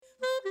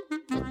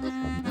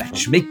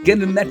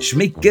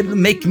matchmaker,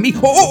 make me.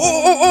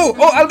 Oh,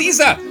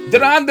 Aliza,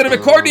 they're on the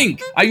recording.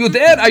 Are you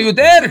there?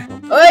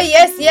 Oh,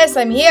 yes,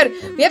 I'm here.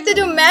 We have to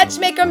do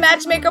Matchmaker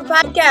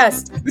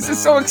podcast. This is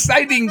so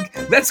exciting.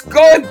 Let's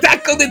go and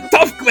tackle the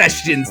tough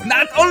questions.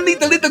 Not only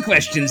the little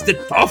questions, the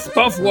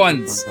tough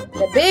ones.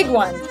 The big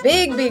ones,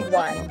 big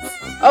ones.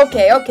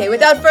 Okay,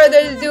 without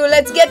further ado,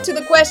 let's get to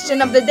the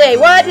question of the day.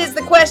 What is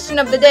the question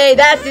of the day?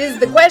 That is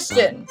the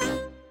question.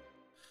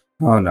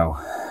 Oh, no.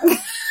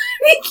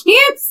 We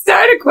can't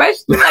start a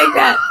question like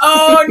that.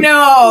 Oh,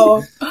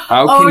 no.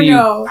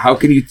 How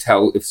can you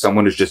tell if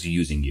someone is just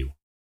using you?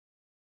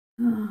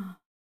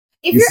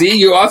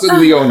 You also do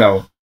the oh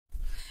no.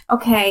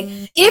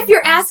 Okay. If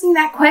you're asking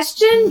that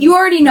question, you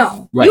already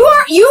know. Right. You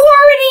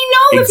already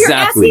know exactly. If you're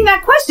asking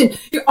that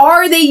question.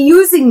 Are they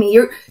using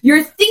me?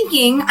 You're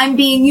thinking I'm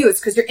being used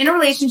because you're in a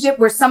relationship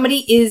where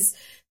somebody is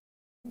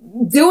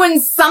doing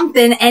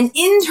something and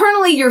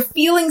internally you're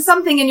feeling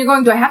something and you're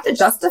going, do I have to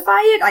justify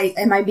it?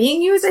 Am I being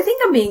used? I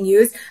think I'm being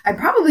used. I'm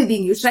probably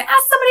being used. Should I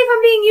ask somebody if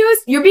I'm being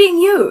used? You're being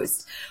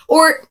used.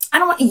 Or I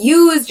don't want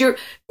used.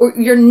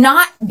 You're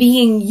not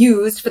being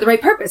used for the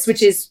right purpose,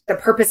 which is the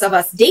purpose of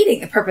us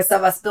dating, the purpose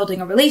of us building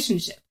a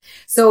relationship.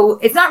 So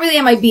it's not really,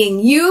 am I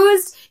being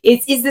used?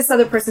 It's, is this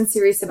other person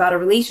serious about a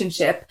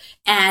relationship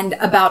and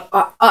about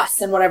us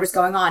and whatever's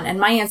going on? And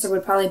my answer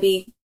would probably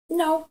be,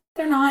 no,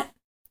 they're not.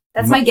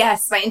 That's my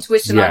guess, my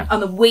intuition on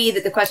the way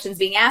that the question's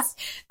being asked.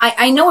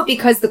 I know it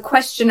because the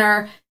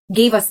questioner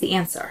gave us the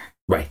answer.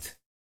 Right.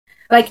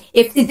 Like,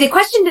 if the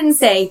question didn't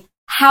say,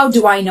 how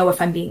do I know if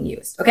I'm being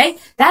used? Okay?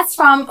 That's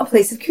from a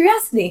place of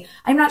curiosity.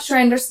 I'm not sure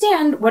I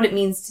understand what it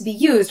means to be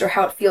used or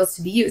how it feels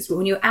to be used. But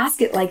when you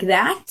ask it like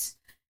that,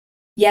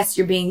 yes,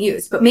 you're being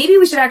used. But maybe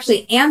we should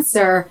actually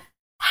answer,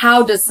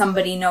 how does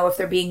somebody know if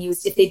they're being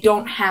used if they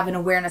don't have an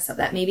awareness of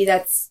that? Maybe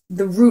that's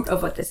the root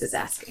of what this is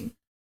asking.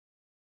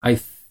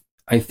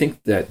 I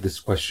think that this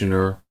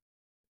questioner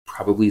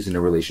probably is in a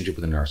relationship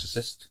with a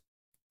narcissist.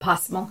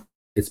 Possible.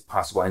 It's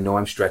possible. I know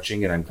I'm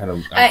stretching and I'm kind of...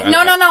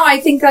 No. I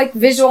think, like,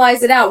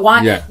 visualize it out.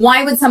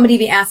 Why would somebody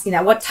be asking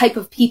that? What type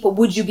of people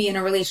would you be in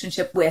a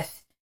relationship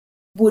with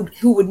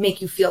who would make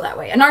you feel that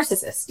way? A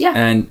narcissist. Yeah.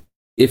 And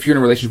if you're in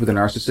a relationship with a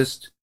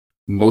narcissist,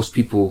 most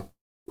people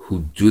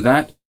who do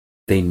that,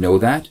 they know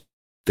that.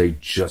 They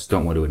just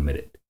don't want to admit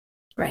it.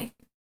 Right.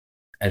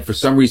 And for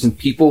some reason,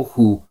 people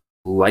who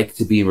like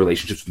to be in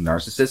relationships with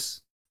narcissists,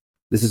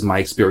 this is my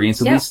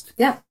experience at least,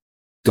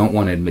 don't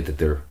want to admit that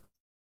they're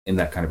in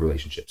that kind of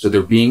relationship. So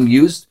they're being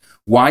used.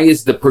 Why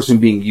is the person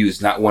being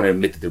used not want to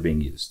admit that they're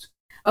being used?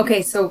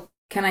 Okay, so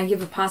can I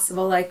give a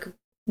possible, like,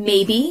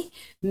 maybe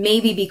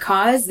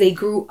because they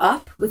grew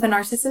up with a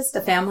narcissist,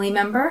 a family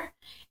member,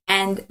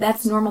 and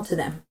that's normal to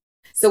them.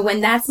 So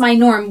when that's my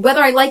norm,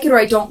 whether I like it or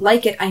I don't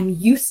like it, I'm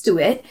used to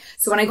it.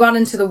 So when I go out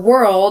into the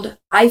world,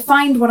 I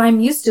find what I'm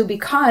used to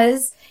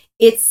because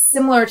it's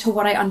similar to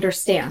what I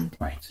understand,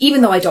 right,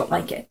 even though I don't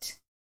like it.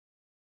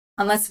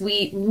 Unless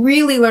we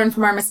really learn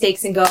from our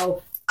mistakes and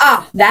go,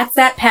 that's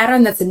that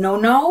pattern, that's a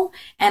no-no,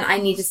 and I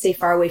need to stay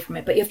far away from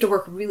it. But you have to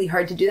work really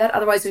hard to do that.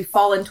 Otherwise, we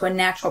fall into a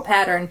natural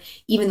pattern,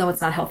 even though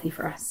it's not healthy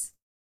for us.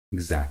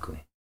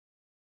 Exactly.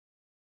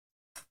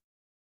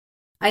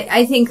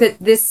 I think that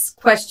this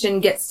question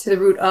gets to the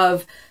root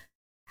of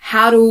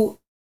how do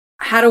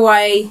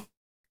I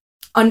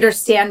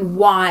understand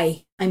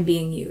why I'm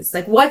being used?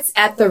 Like, what's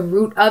at the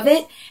root of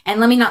it? And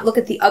let me not look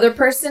at the other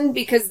person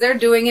because they're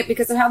doing it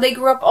because of how they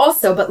grew up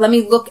also, but let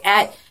me look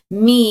at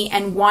me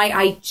and why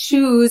I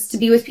choose to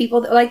be with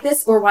people like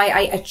this, or why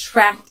I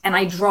attract and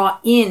I draw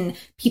in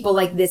people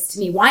like this to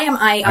me. Why am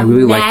I a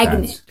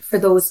magnet for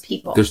those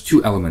people? There's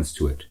two elements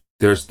to it.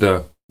 There's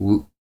the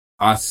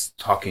us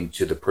talking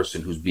to the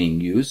person who's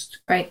being used.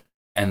 Right.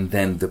 And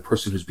then the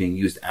person who's being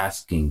used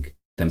asking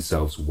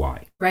themselves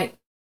why. Right.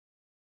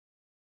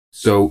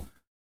 So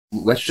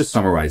let's just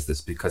summarize this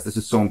because this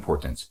is so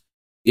important.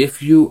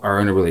 If you are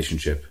in a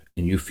relationship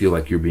and you feel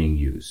like you're being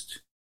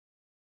used,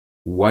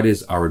 what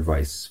is our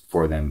advice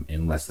for them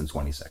in less than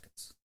 20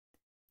 seconds?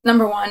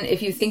 Number one,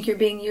 if you think you're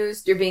being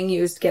used,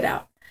 get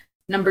out.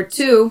 Number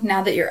two,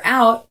 now that you're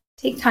out,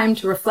 take time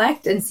to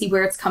reflect and see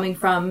where it's coming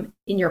from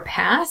in your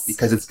past.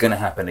 Because it's going to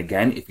happen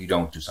again if you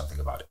don't do something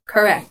about it.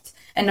 Correct.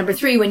 And number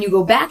three, when you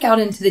go back out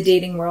into the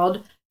dating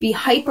world, be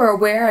hyper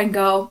aware and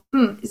go,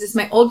 is this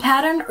my old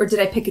pattern or did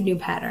I pick a new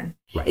pattern?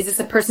 Right. Is this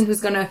a person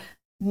who's going to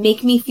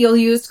make me feel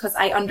used because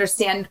I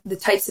understand the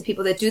types of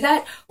people that do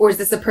that? Or is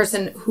this a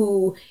person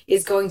who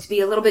is going to be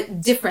a little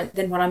bit different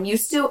than what I'm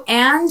used to?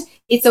 And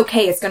it's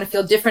okay. It's going to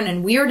feel different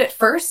and weird at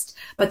first,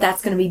 but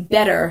that's going to be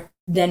better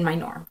than my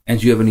norm. And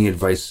do you have any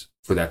advice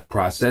for that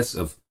process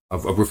of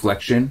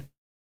reflection?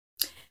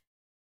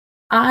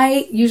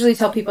 I usually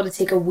tell people to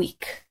take a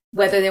week,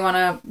 whether they want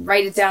to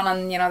write it down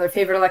on, their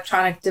favorite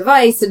electronic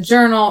device, a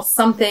journal,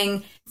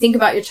 something. Think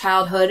about your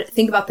childhood.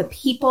 Think about the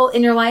people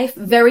in your life,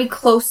 very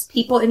close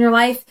people in your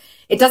life.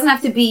 It doesn't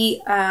have to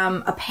be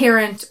a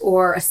parent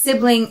or a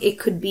sibling. It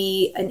could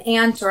be an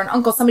aunt or an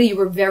uncle, somebody you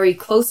were very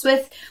close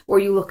with or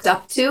you looked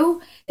up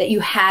to that you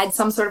had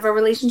some sort of a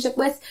relationship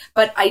with.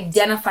 But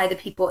identify the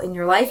people in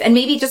your life, and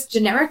maybe just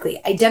generically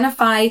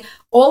identify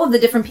all of the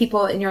different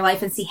people in your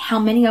life and see how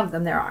many of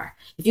them there are.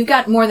 If you've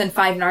got more than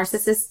 5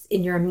 narcissists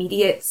in your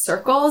immediate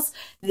circles,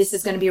 this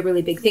is going to be a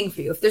really big thing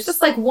for you. If there's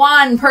just like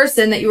one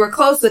person that you were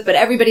close with, but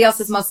everybody else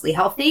is mostly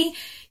healthy,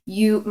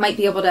 you might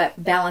be able to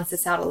balance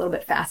this out a little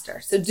bit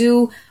faster. So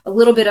do a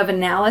little bit of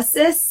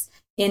analysis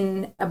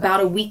in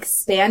about a week's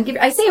span.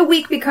 I say a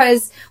week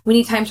because we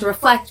need time to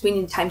reflect. We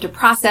need time to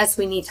process.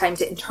 We need time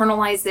to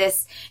internalize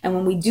this. And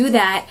when we do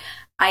that,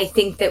 I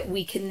think that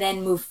we can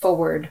then move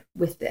forward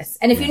with this.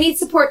 And if you need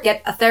support,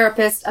 get a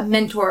therapist, a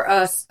mentor,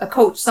 a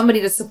coach,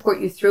 somebody to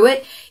support you through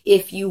it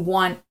if you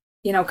want,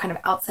 kind of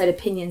outside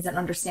opinions and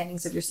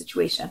understandings of your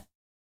situation.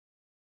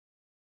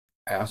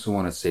 I also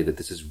want to say that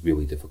this is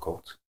really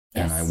difficult.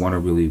 Yes. And I want to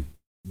really,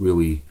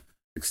 really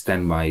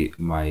extend my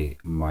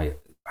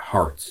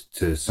heart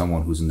to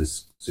someone who's in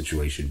this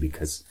situation,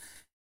 because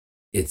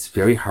it's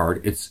very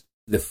hard. It's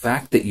the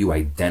fact that you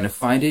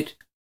identified it,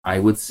 I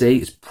would say,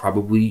 is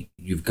probably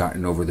you've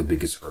gotten over the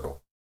biggest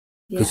hurdle.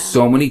 Because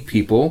so many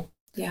people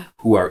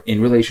who are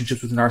in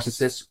relationships with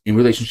narcissists, in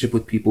relationship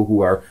with people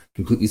who are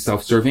completely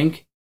self-serving,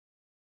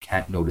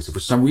 can't notice it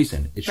for some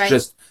reason. It's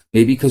just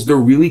maybe because they're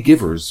really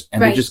givers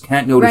and they just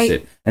can't notice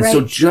it. And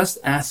so just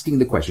asking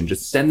the question,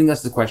 just sending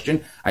us the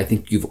question, I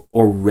think you've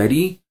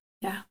already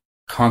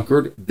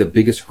conquered the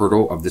biggest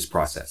hurdle of this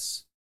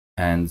process.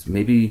 And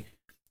maybe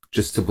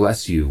just to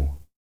bless you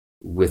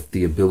with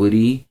the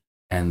ability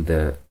and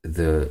the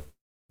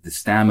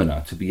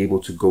stamina to be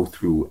able to go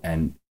through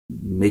and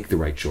make the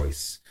right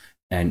choice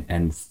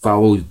and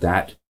follow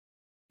that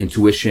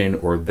intuition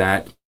or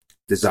that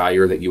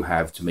desire that you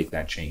have to make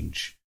that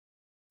change.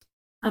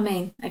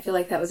 Amen. I feel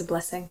like that was a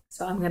blessing.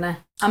 So I'm going to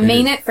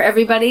amen it for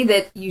everybody,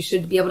 that you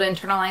should be able to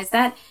internalize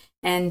that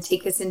and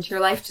take this into your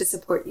life to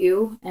support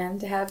you and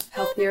to have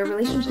healthier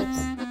relationships.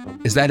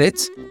 Is that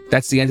it?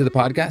 That's the end of the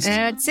podcast?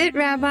 That's it,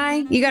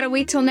 Rabbi. You got to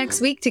wait till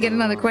next week to get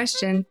another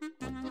question.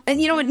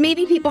 And you know what?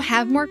 Maybe people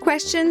have more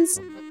questions.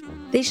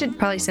 They should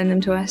probably send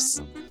them to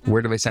us.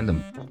 Where do I send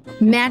them?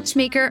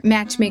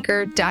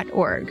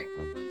 Matchmaker.org.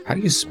 How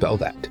do you spell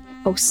that?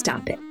 Oh,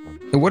 stop it.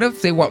 And what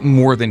if they want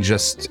more than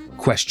just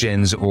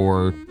questions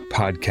or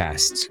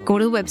podcasts? Go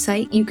to the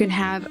website. You can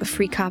have a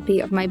free copy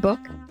of my book,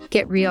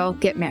 Get Real,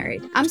 Get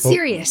Married. I'm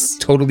serious.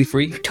 Totally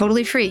free?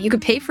 Totally free. You can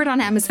pay for it on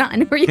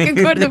Amazon, or you can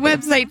go to the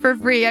website for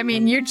free. I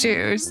mean, you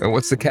choose. And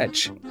what's the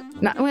catch?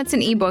 It's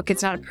an ebook.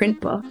 It's not a print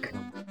book. Okay.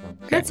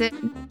 That's it.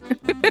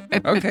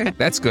 Okay,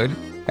 that's good.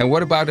 And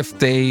what about if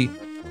they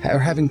are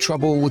having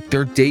trouble with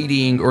their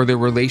dating or their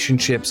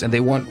relationships and they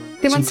want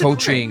some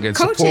coaching and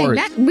support?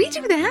 We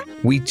do that.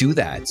 We do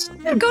that.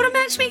 Go to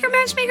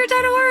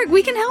matchmaker.org.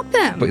 We can help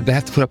them. But they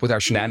have to put up with our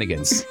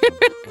shenanigans.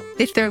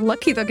 If they're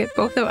lucky, they'll get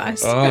both of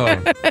us.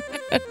 Oh.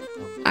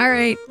 All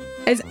right.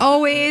 As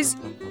always,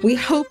 we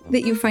hope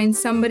that you find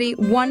somebody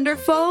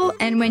wonderful.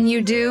 And when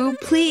you do,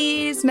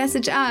 please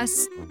message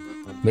us.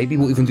 Maybe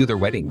we'll even do their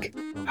wedding.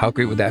 How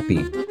great would that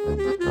be?